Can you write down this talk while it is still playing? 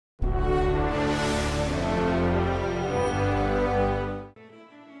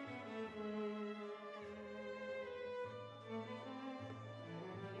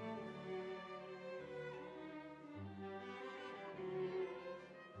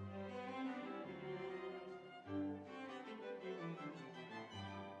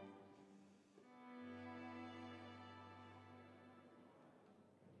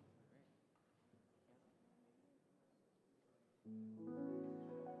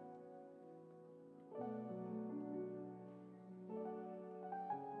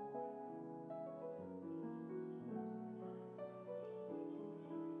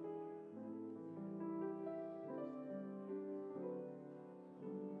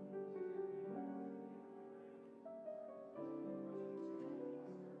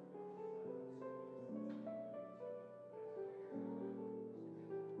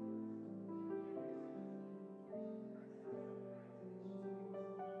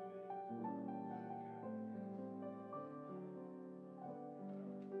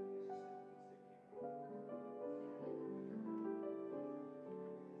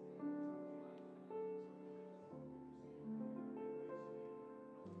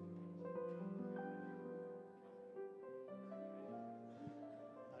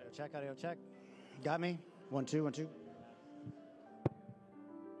check, audio check. Got me? 1, 2, 1, 2.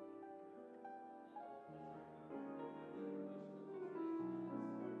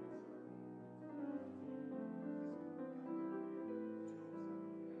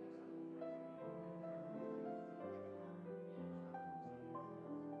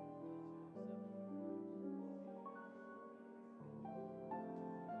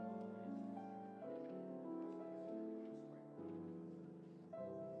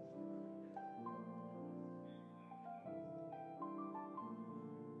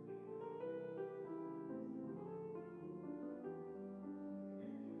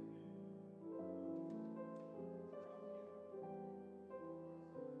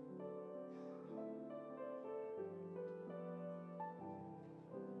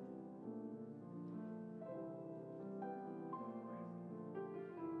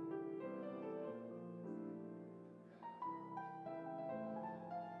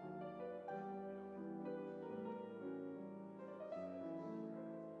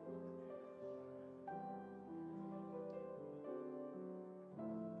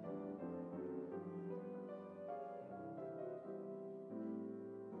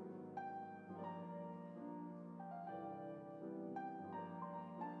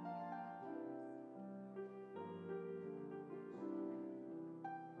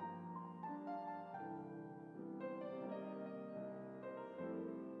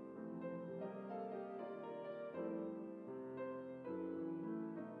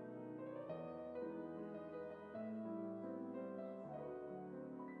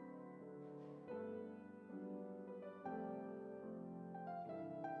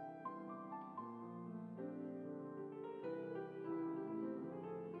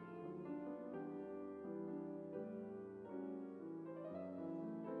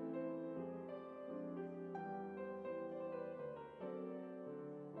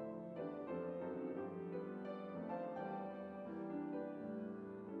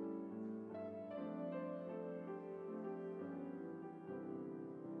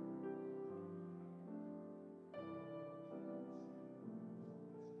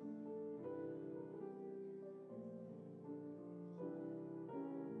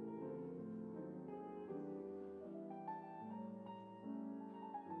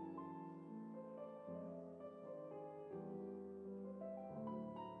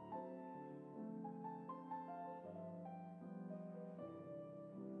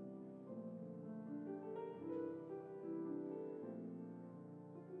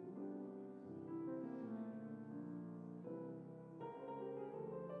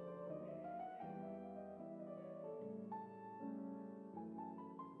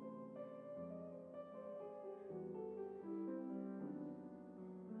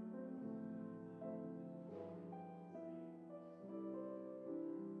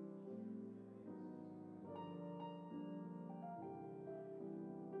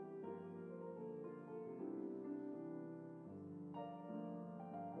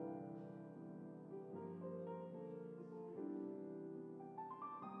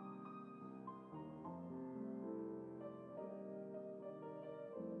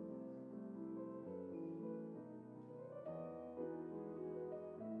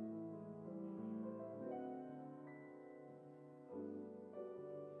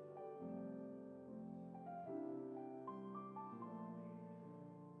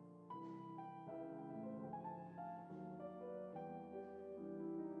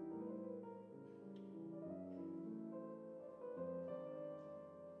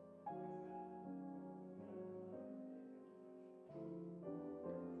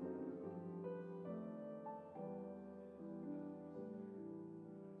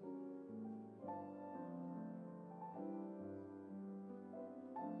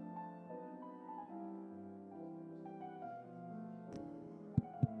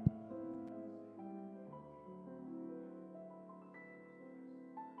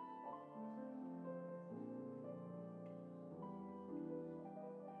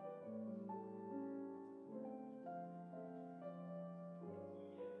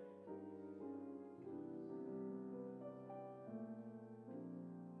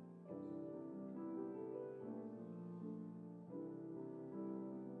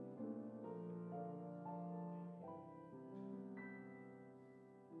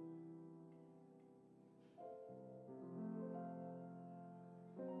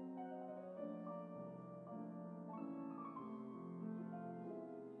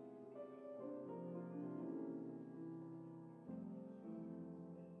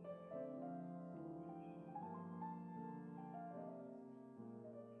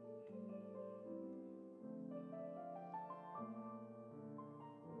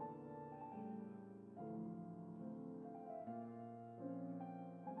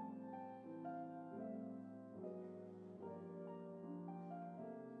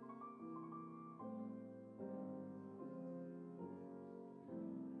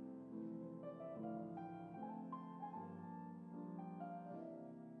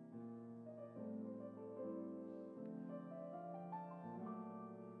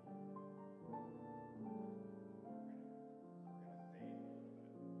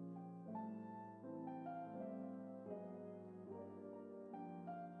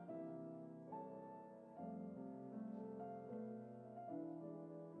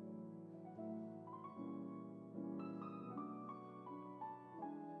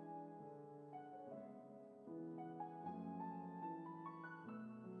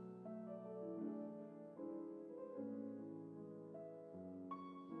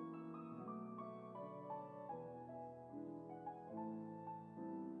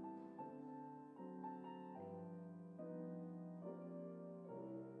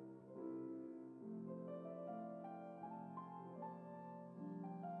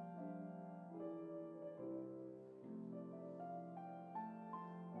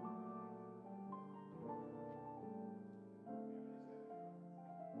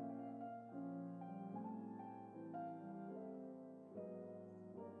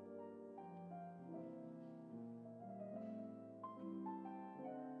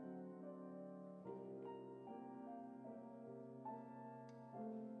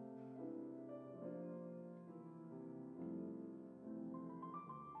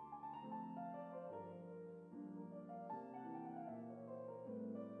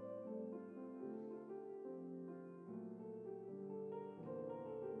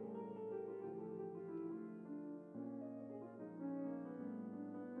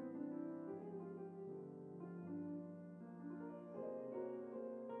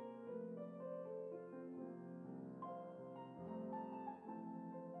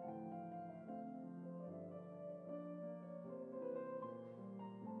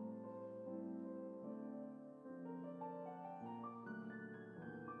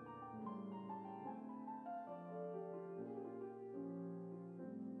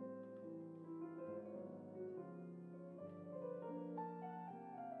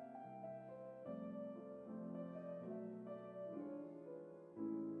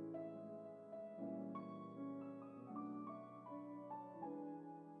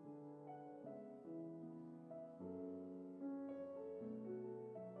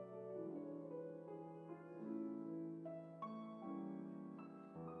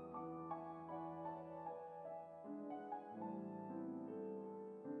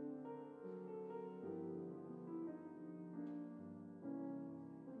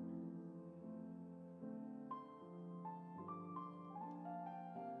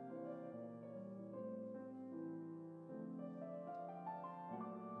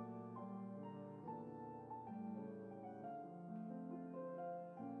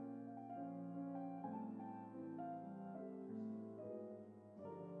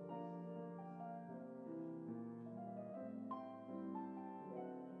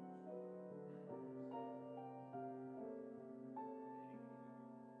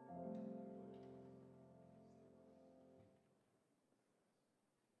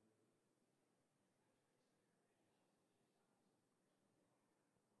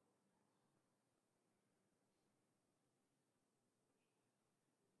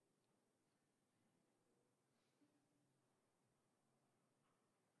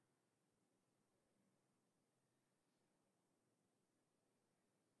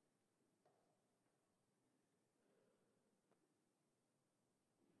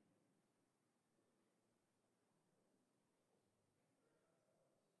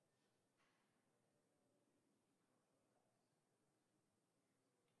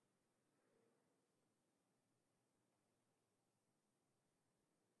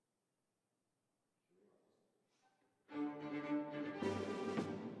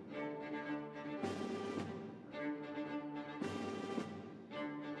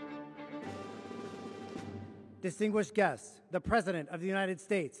 Distinguished guests, the President of the United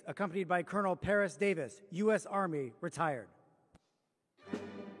States, accompanied by Colonel Paris Davis, U.S. Army, retired.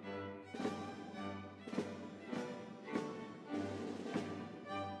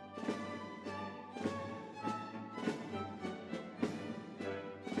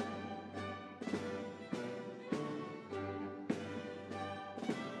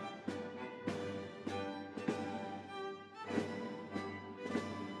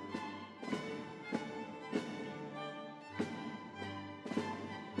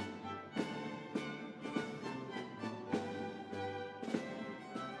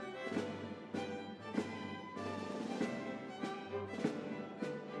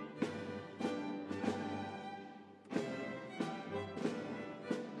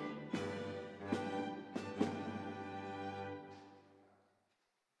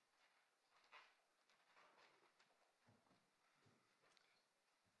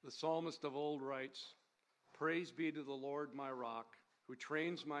 The psalmist of old writes, "Praise be to the Lord my rock, who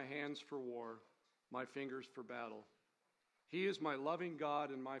trains my hands for war, my fingers for battle. He is my loving God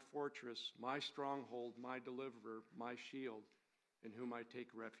and my fortress, my stronghold, my deliverer, my shield, in whom I take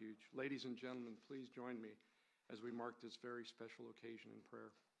refuge." Ladies and gentlemen, please join me as we mark this very special occasion in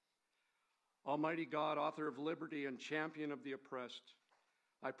prayer. Almighty God, author of liberty and champion of the oppressed,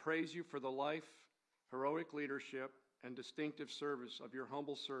 I praise you for the life, heroic leadership, and distinctive service of your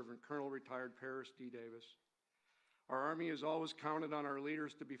humble servant, Colonel Retired Paris D. Davis. Our Army has always counted on our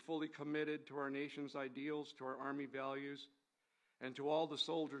leaders to be fully committed to our nation's ideals, to our Army values, and to all the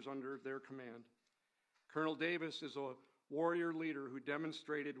soldiers under their command. Colonel Davis is a warrior leader who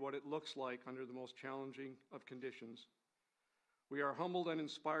demonstrated what it looks like under the most challenging of conditions. We are humbled and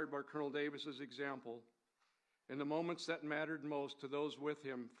inspired by Colonel Davis's example. In the moments that mattered most to those with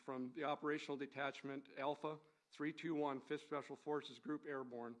him, from the Operational Detachment Alpha 321 5th Special Forces Group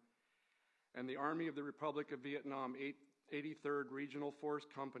Airborne and the Army of the Republic of Vietnam 83rd Regional Force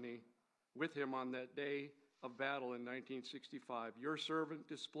Company with him on that day of battle in 1965, your servant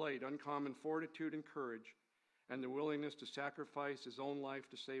displayed uncommon fortitude and courage and the willingness to sacrifice his own life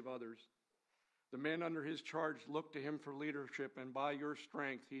to save others. The men under his charge looked to him for leadership, and by your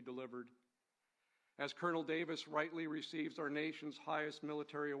strength he delivered. As Colonel Davis rightly receives our nation's highest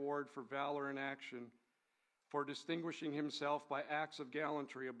military award for valor in action, for distinguishing himself by acts of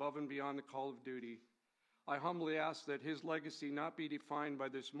gallantry above and beyond the call of duty, I humbly ask that his legacy not be defined by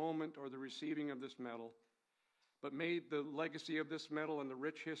this moment or the receiving of this medal, but may the legacy of this medal and the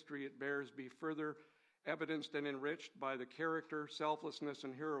rich history it bears be further evidenced and enriched by the character, selflessness,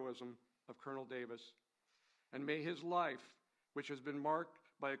 and heroism of Colonel Davis. And may his life, which has been marked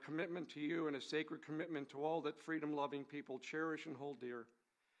by a commitment to you and a sacred commitment to all that freedom-loving people cherish and hold dear,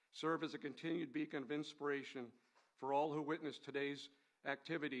 serve as a continued beacon of inspiration for all who witness today's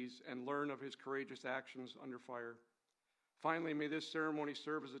activities and learn of his courageous actions under fire. Finally, may this ceremony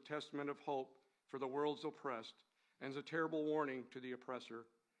serve as a testament of hope for the world's oppressed and as a terrible warning to the oppressor,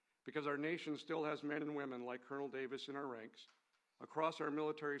 because our nation still has men and women like Colonel Davis in our ranks, across our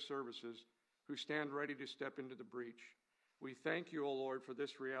military services, who stand ready to step into the breach. We thank you, O Lord, for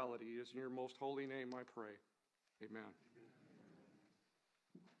this reality. It is in your most holy name I pray. Amen.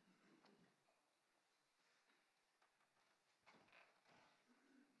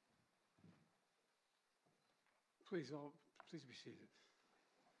 Please be seated.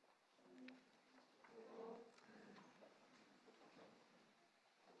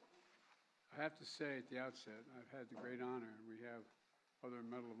 I have to say at the outset, I've had the great honor, and we have other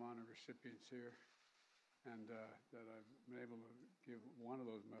Medal of Honor recipients here, and that I've been able to give one of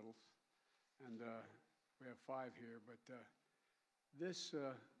those medals, and we have 5 here, but this,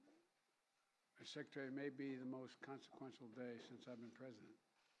 Secretary, may be the most consequential day since I've been president.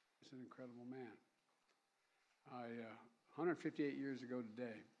 It's an incredible man. 158 years ago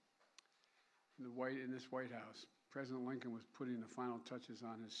today, in this White House, President Lincoln was putting the final touches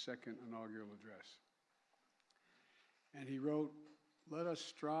on his second inaugural address. And he wrote, "Let us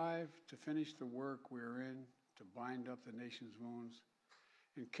strive to finish the work we are in, to bind up the nation's wounds,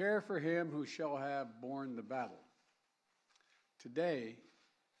 and care for him who shall have borne the battle." Today,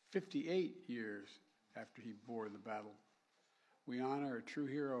 58 years after he bore the battle, we honor a true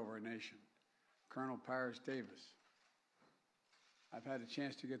hero of our nation, Colonel Paris Davis. I've had a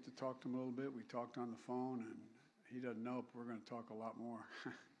chance to get to talk to him a little bit. We talked on the phone, and he doesn't know, but we're going to talk a lot more.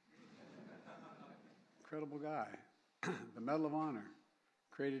 Incredible guy. The Medal of Honor,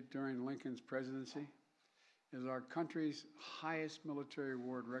 created during Lincoln's presidency, is our country's highest military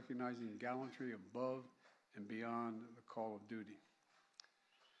award, recognizing gallantry above and beyond the call of duty.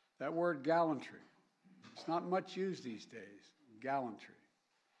 That word gallantry, it's not much used these days, gallantry.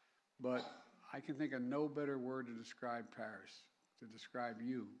 But I can think of no better word to describe Paris, to describe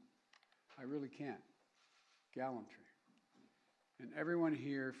you. I really can't. Gallantry. And everyone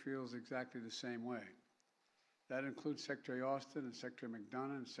here feels exactly the same way. That includes Secretary Austin and Secretary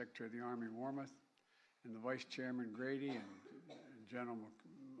McDonough and Secretary of the Army Wormuth and the Vice Chairman Grady and General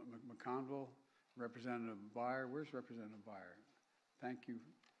McConville, Representative Beyer. Where's Representative Beyer? Thank you.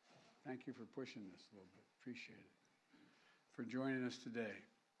 Thank you for pushing this a little bit. Appreciate it. For joining us today.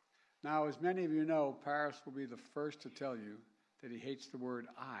 Now, as many of you know, Paris will be the first to tell you that he hates the word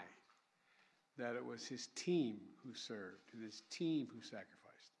I, that it was his team who served and his team who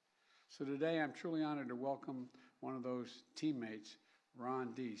sacrificed. So today I'm truly honored to welcome one of those teammates,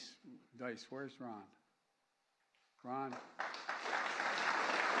 Ron Dice. Where's Ron? Ron.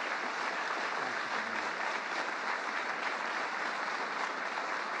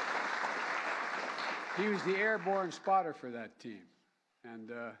 He was the airborne spotter for that team. And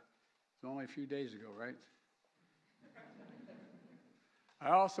it was only a few days ago, right? I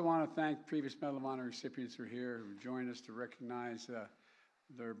also want to thank previous Medal of Honor recipients who are here who joined us to recognize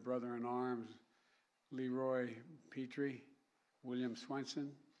their brother-in-arms, Leroy Petrie, William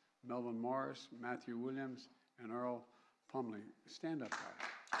Swenson, Melvin Morris, Matthew Williams, and Earl Pumley. Stand up, guys.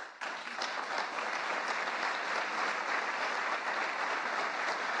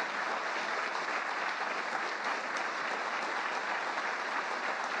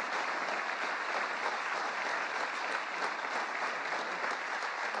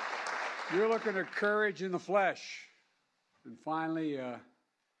 You're looking at courage in the flesh. And finally,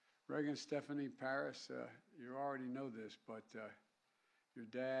 Reagan Stephanie Paris, you already know this, but your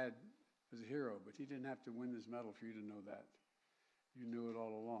dad was a hero, but he didn't have to win this medal for you to know that. You knew it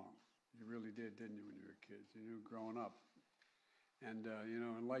all along. You really did, didn't you, when you were kids? You knew growing up. And,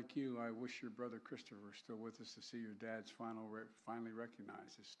 and like you, I wish your brother Christopher were still with us to see your dad's finally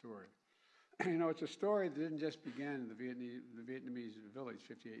recognize his story. It's a story that didn't just begin in the Vietnamese village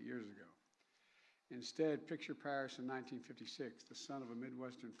 58 years ago. Instead, picture Paris in 1956, the son of a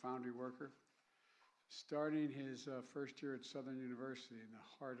Midwestern foundry worker, starting his first year at Southern University in the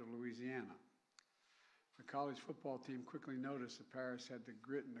heart of Louisiana. The college football team quickly noticed that Paris had the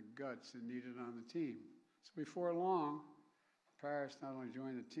grit and the guts it needed on the team. So before long, Paris not only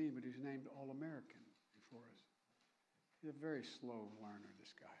joined the team, but he was named All-American before us. He's a very slow learner,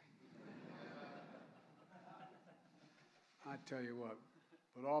 this guy. I tell you what.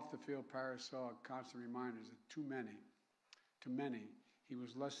 But off the field, Paris saw constant reminders that to many, he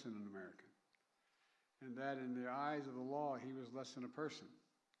was less than an American. And that in the eyes of the law, he was less than a person.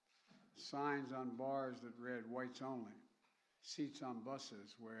 Signs on bars that read whites only. Seats on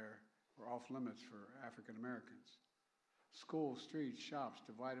buses were off limits for African Americans. Schools, streets, shops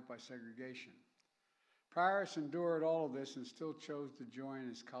divided by segregation. Paris endured all of this and still chose to join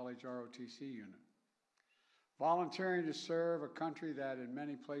his college ROTC unit. Volunteering to serve a country that in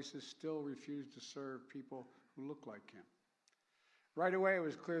many places still refused to serve people who looked like him. Right away, it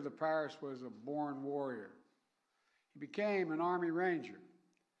was clear that Paris was a born warrior. He became an Army Ranger.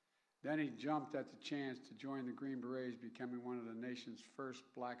 Then he jumped at the chance to join the Green Berets, becoming one of the nation's first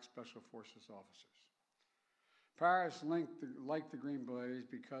black Special Forces officers. Paris liked the Green Berets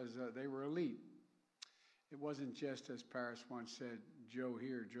because they were elite. It wasn't just, as Paris once said, Joe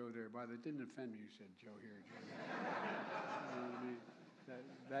here, Joe there. By the way, it didn't offend me you said Joe here, Joe there. You know what I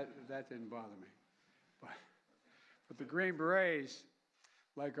mean? That didn't bother me. But the Green Berets,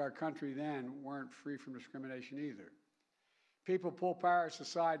 like our country then, weren't free from discrimination either. People pulled Paris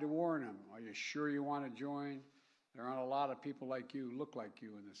aside to warn him, are you sure you want to join? There aren't a lot of people like you, look like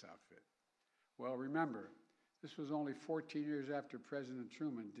you in this outfit. Well, remember, this was only 14 years after President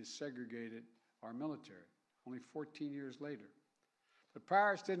Truman desegregated our military, only 14 years later. But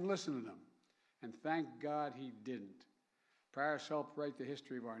Paris didn't listen to them, and thank God he didn't. Paris helped write the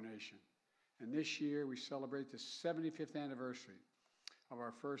history of our nation. And this year, we celebrate the 75th anniversary of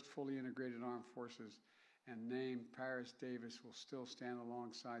our first fully integrated armed forces, and name Paris Davis will still stand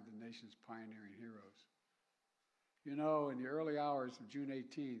alongside the nation's pioneering heroes. You know, in the early hours of June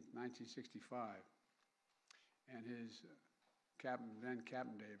 18th, 1965, and his then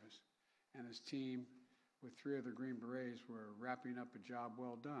Captain Davis and his team with 3 of the Green Berets were wrapping up a job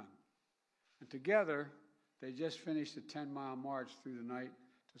well done. And together, they just finished a 10-mile march through the night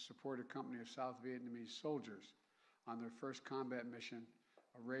to support a company of South Vietnamese soldiers on their first combat mission,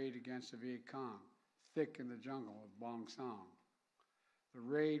 a raid against the Viet Cong, thick in the jungle of Bong Song. The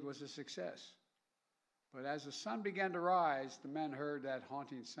raid was a success. But as the sun began to rise, the men heard that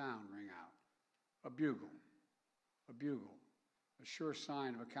haunting sound ring out. A bugle, a sure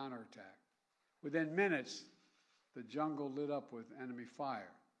sign of a counterattack. Within minutes, the jungle lit up with enemy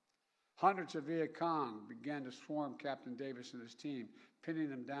fire. Hundreds of Viet Cong began to swarm Captain Davis and his team, pinning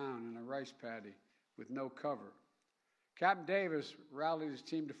them down in a rice paddy with no cover. Captain Davis rallied his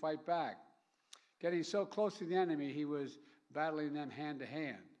team to fight back. Getting so close to the enemy, he was battling them hand to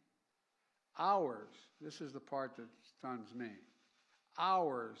hand. Hours, this is the part that stuns me,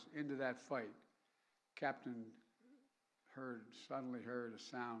 hours into that fight, Captain suddenly heard a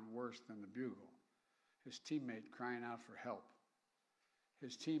sound worse than the bugle, his teammate crying out for help.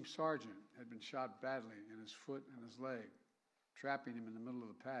 His team sergeant had been shot badly in his foot and his leg, trapping him in the middle of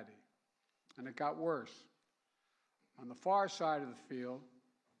the paddy. And it got worse. On the far side of the field,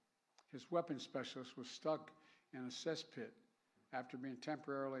 his weapons specialist was stuck in a cesspit after being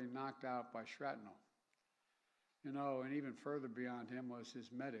temporarily knocked out by shrapnel. You know, and even further beyond him was his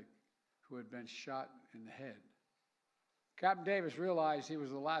medic, who had been shot in the head. Captain Davis realized he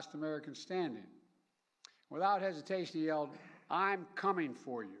was the last American standing. Without hesitation, he yelled, "I'm coming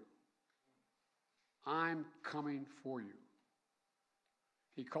for you. I'm coming for you."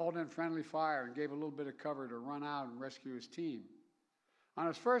 He called in friendly fire and gave a little bit of cover to run out and rescue his team. On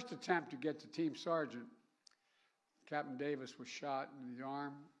his first attempt to get to Team Sergeant, Captain Davis was shot in the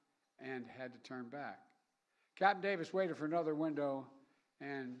arm and had to turn back. Captain Davis waited for another window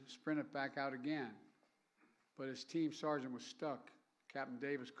and sprinted back out again. But his team sergeant was stuck. Captain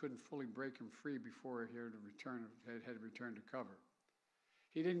Davis couldn't fully break him free before he had to return to cover.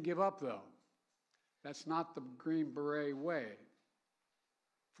 He didn't give up, though. That's not the Green Beret way.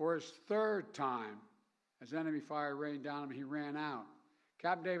 For his third time, as enemy fire rained down him, he ran out.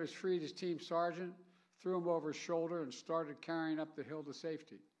 Captain Davis freed his team sergeant, threw him over his shoulder, and started carrying up the hill to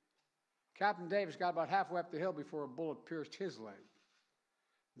safety. Captain Davis got about halfway up the hill before a bullet pierced his leg.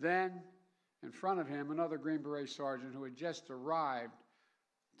 Then, in front of him, another Green Beret sergeant who had just arrived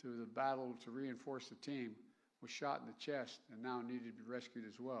to the battle to reinforce the team was shot in the chest and now needed to be rescued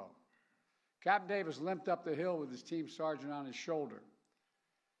as well. Captain Davis limped up the hill with his team sergeant on his shoulder.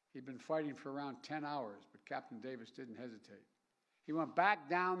 He'd been fighting for around 10 hours, but Captain Davis didn't hesitate. He went back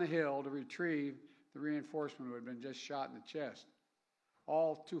down the hill to retrieve the reinforcement who had been just shot in the chest,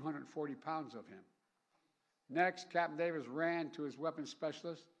 all 240 pounds of him. Next, Captain Davis ran to his weapons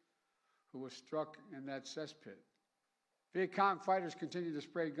specialist, who was struck in that cesspit. Viet Cong fighters continued to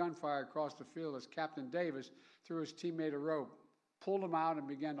spray gunfire across the field as Captain Davis threw his teammate a rope, pulled him out, and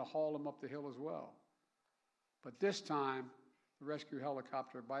began to haul him up the hill as well. But by this time, the rescue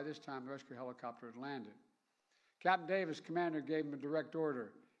helicopter had landed. Captain Davis' commander gave him a direct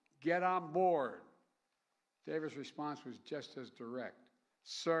order, "Get on board." Davis' response was just as direct.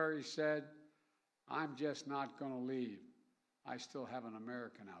 "Sir," he said, "I'm just not going to leave. I still have an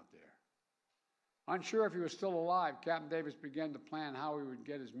American out there." Unsure if he was still alive, Captain Davis began to plan how he would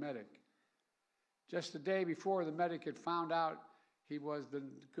get his medic. Just the day before, the medic had found out he was the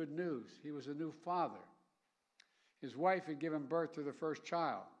good news. He was a new father. His wife had given birth to their first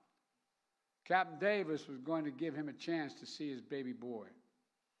child. Captain Davis was going to give him a chance to see his baby boy.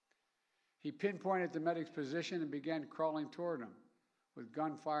 He pinpointed the medic's position and began crawling toward him, with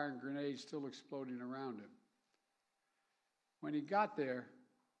gunfire and grenades still exploding around him. When he got there,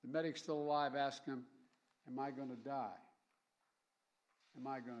 the medic, still alive, asked him, "Am I going to die? Am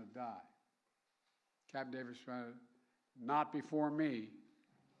I going to die?" Captain Davis responded, "Not before me."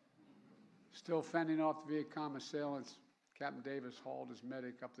 Still fending off the Viet Cong assailants, Captain Davis hauled his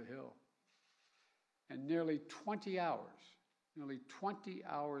medic up the hill. And nearly 20 hours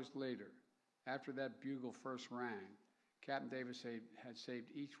later, after that bugle first rang, Captain Davis had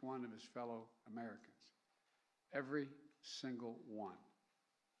saved each one of his fellow Americans. Every single one.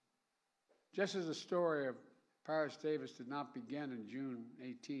 Just as the story of Paris Davis did not begin on June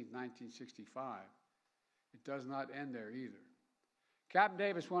 18, 1965, it does not end there either. Captain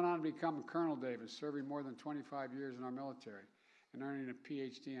Davis went on to become Colonel Davis, serving more than 25 years in our military and earning a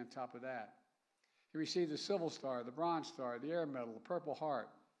PhD on top of that. He received the Silver Star, the Bronze Star, the Air Medal, the Purple Heart.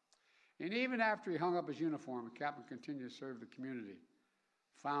 And even after he hung up his uniform, the captain continued to serve the community,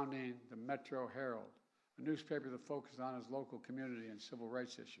 founding the Metro Herald, a newspaper that focused on his local community and civil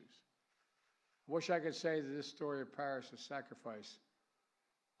rights issues. I wish I could say that this story of Paris' sacrifice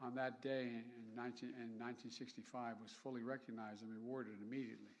on that day in 1965 was fully recognized and rewarded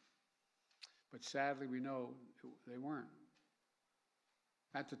immediately. But sadly, we know they weren't.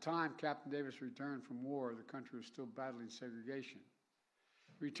 At the time Captain Davis returned from war, the country was still battling segregation.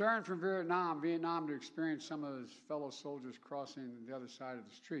 He returned from Vietnam to experience some of his fellow soldiers crossing the other side of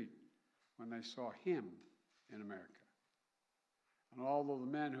the street when they saw him in America. And although the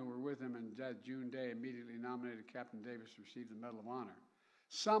men who were with him on that June day immediately nominated Captain Davis to receive the Medal of Honor,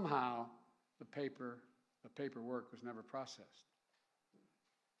 somehow the paperwork was never processed.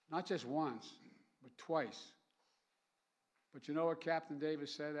 not just once, but twice. But you know what Captain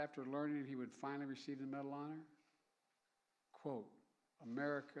Davis said after learning he would finally receive the Medal of Honor? Quote,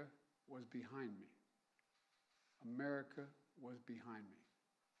 "America was behind me. America was behind me."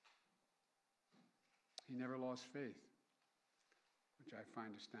 He never lost faith, which I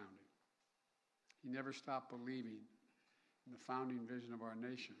find astounding. He never stopped believing in the founding vision of our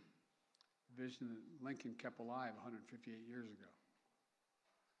nation, the vision that Lincoln kept alive 158 years ago,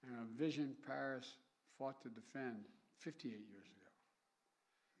 and a vision Paris fought to defend 58 years ago.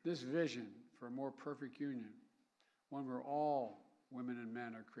 This vision for a more perfect union, one where all women and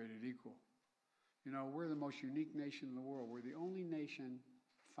men are created equal. You know, we're the most unique nation in the world. We're the only nation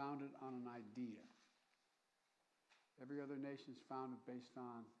founded on an idea. Every other nation is founded based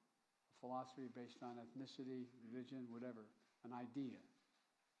on a philosophy, based on ethnicity, religion, whatever, an idea.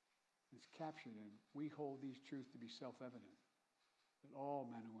 It's captured in, we hold these truths to be self-evident, that all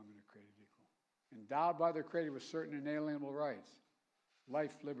men and women are created equal, endowed by their Creator with certain inalienable rights,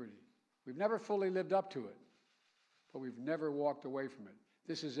 life, liberty. We've never fully lived up to it, but we've never walked away from it.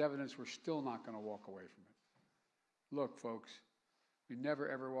 This is evidence we're still not going to walk away from it. Look, folks, we never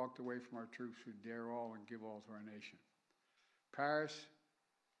ever walked away from our troops who dare all and give all to our nation. Paris,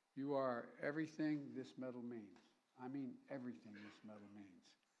 you are everything this medal means. I mean everything this medal means.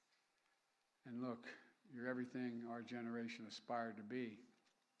 And look, you're everything our generation aspired to be.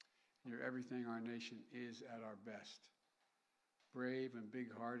 You're everything our nation is at our best. Brave and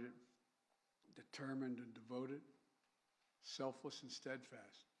big-hearted, determined and devoted, selfless and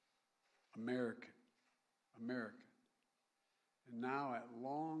steadfast. American, American. And now, at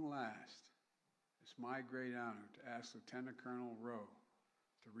long last, it's my great honor to ask Lieutenant Colonel Rowe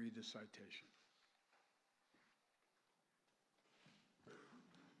to read the citation.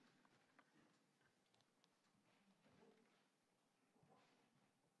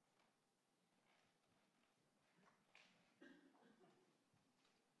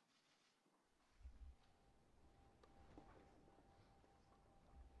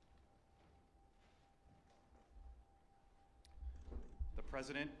 The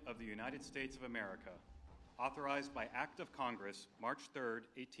President of the United States of America, authorized by Act of Congress, March 3,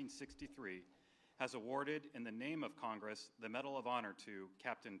 1863, has awarded in the name of Congress the Medal of Honor to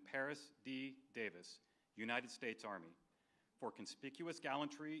Captain Paris D. Davis, United States Army, for conspicuous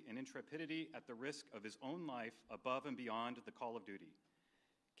gallantry and intrepidity at the risk of his own life above and beyond the call of duty.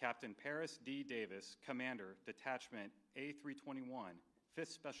 Captain Paris D. Davis, Commander, Detachment A321,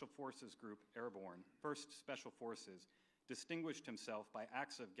 5th Special Forces Group Airborne, 1st Special Forces, distinguished himself by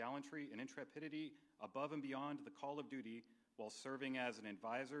acts of gallantry and intrepidity above and beyond the call of duty while serving as an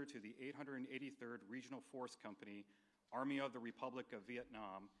advisor to the 883rd Regional Force Company, Army of the Republic of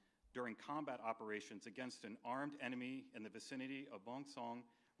Vietnam, during combat operations against an armed enemy in the vicinity of Bong Son,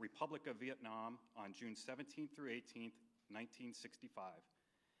 Republic of Vietnam, on June 17 through 18, 1965.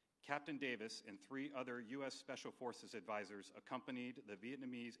 Captain Davis and 3 other U.S. Special Forces advisors accompanied the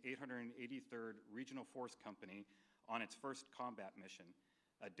Vietnamese 883rd Regional Force Company on its first combat mission,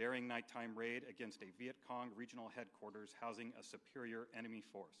 a daring nighttime raid against a Viet Cong regional headquarters housing a superior enemy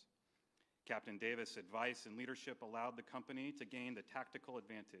force. Captain Davis' advice and leadership allowed the company to gain the tactical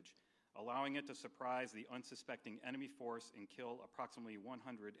advantage, allowing it to surprise the unsuspecting enemy force and kill approximately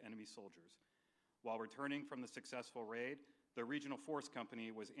 100 enemy soldiers. While returning from the successful raid, the Regional Force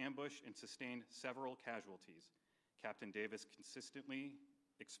Company was ambushed and sustained several casualties. Captain Davis consistently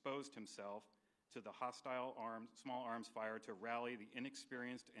exposed himself to the hostile small arms fire to rally the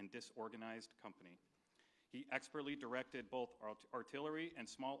inexperienced and disorganized company. He expertly directed both artillery and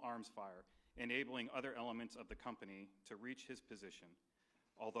small arms fire, enabling other elements of the company to reach his position.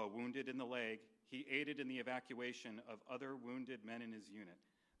 Although wounded in the leg, he aided in the evacuation of other wounded men in his unit,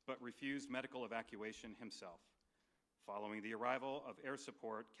 but refused medical evacuation himself. Following the arrival of air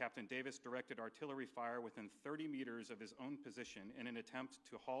support, Captain Davis directed artillery fire within 30 meters of his own position in an attempt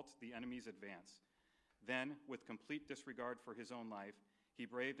to halt the enemy's advance. Then, with complete disregard for his own life, he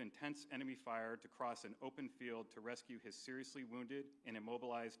braved intense enemy fire to cross an open field to rescue his seriously wounded and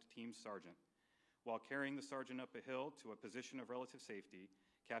immobilized team sergeant. While carrying the sergeant up a hill to a position of relative safety,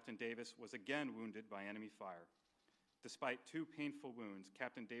 Captain Davis was again wounded by enemy fire. Despite 2 painful wounds,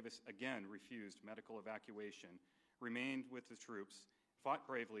 Captain Davis again refused medical evacuation, remained with the troops, fought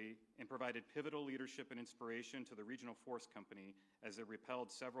bravely, and provided pivotal leadership and inspiration to the Regional Force Company as it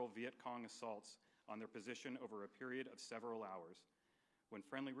repelled several Viet Cong assaults on their position over a period of several hours. When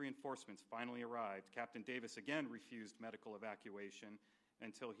friendly reinforcements finally arrived, Captain Davis again refused medical evacuation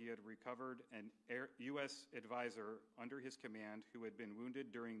until he had recovered an U.S. advisor under his command who had been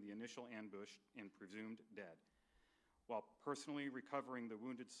wounded during the initial ambush and presumed dead. While personally recovering the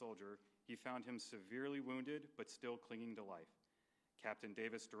wounded soldier, he found him severely wounded but still clinging to life. Captain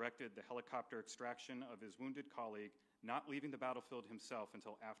Davis directed the helicopter extraction of his wounded colleague, not leaving the battlefield himself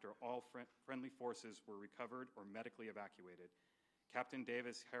until after all friendly forces were recovered or medically evacuated. Captain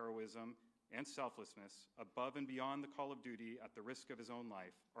Davis' heroism and selflessness, above and beyond the call of duty at the risk of his own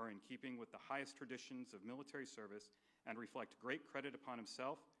life, are in keeping with the highest traditions of military service and reflect great credit upon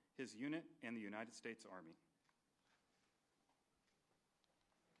himself, his unit, and the United States Army.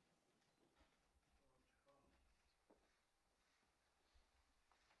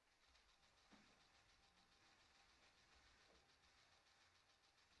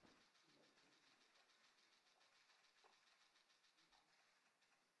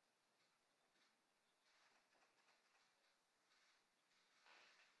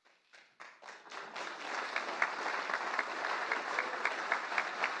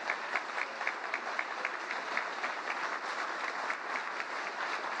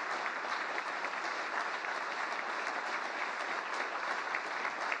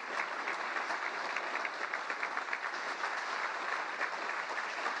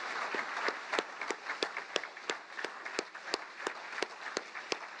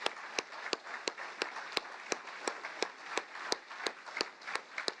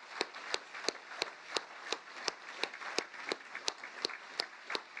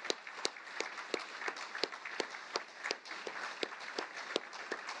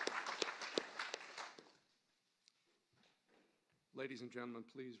 Ladies and gentlemen,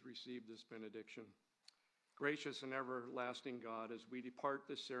 please receive this benediction. Gracious and everlasting God, as we depart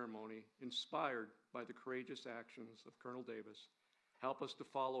this ceremony, inspired by the courageous actions of Colonel Davis, help us to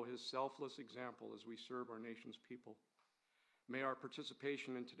follow his selfless example as we serve our nation's people. May our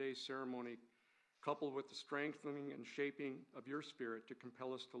participation in today's ceremony, coupled with the strengthening and shaping of your spirit to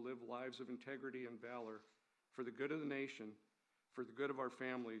compel us to live lives of integrity and valor for the good of the nation, for the good of our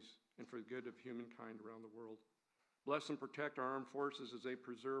families, and for the good of humankind around the world. Bless and protect our armed forces as they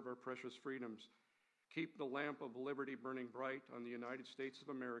preserve our precious freedoms. Keep the lamp of liberty burning bright on the United States of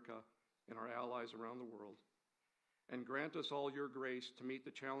America and our allies around the world. And grant us all your grace to meet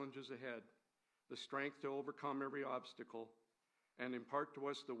the challenges ahead, the strength to overcome every obstacle, and impart to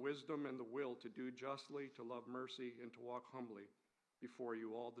us the wisdom and the will to do justly, to love mercy, and to walk humbly before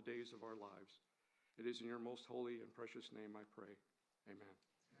you all the days of our lives. It is in your most holy and precious name I pray. Amen.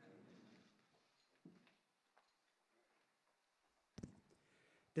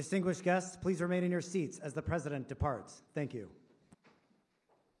 Distinguished guests, please remain in your seats as the President departs. Thank you.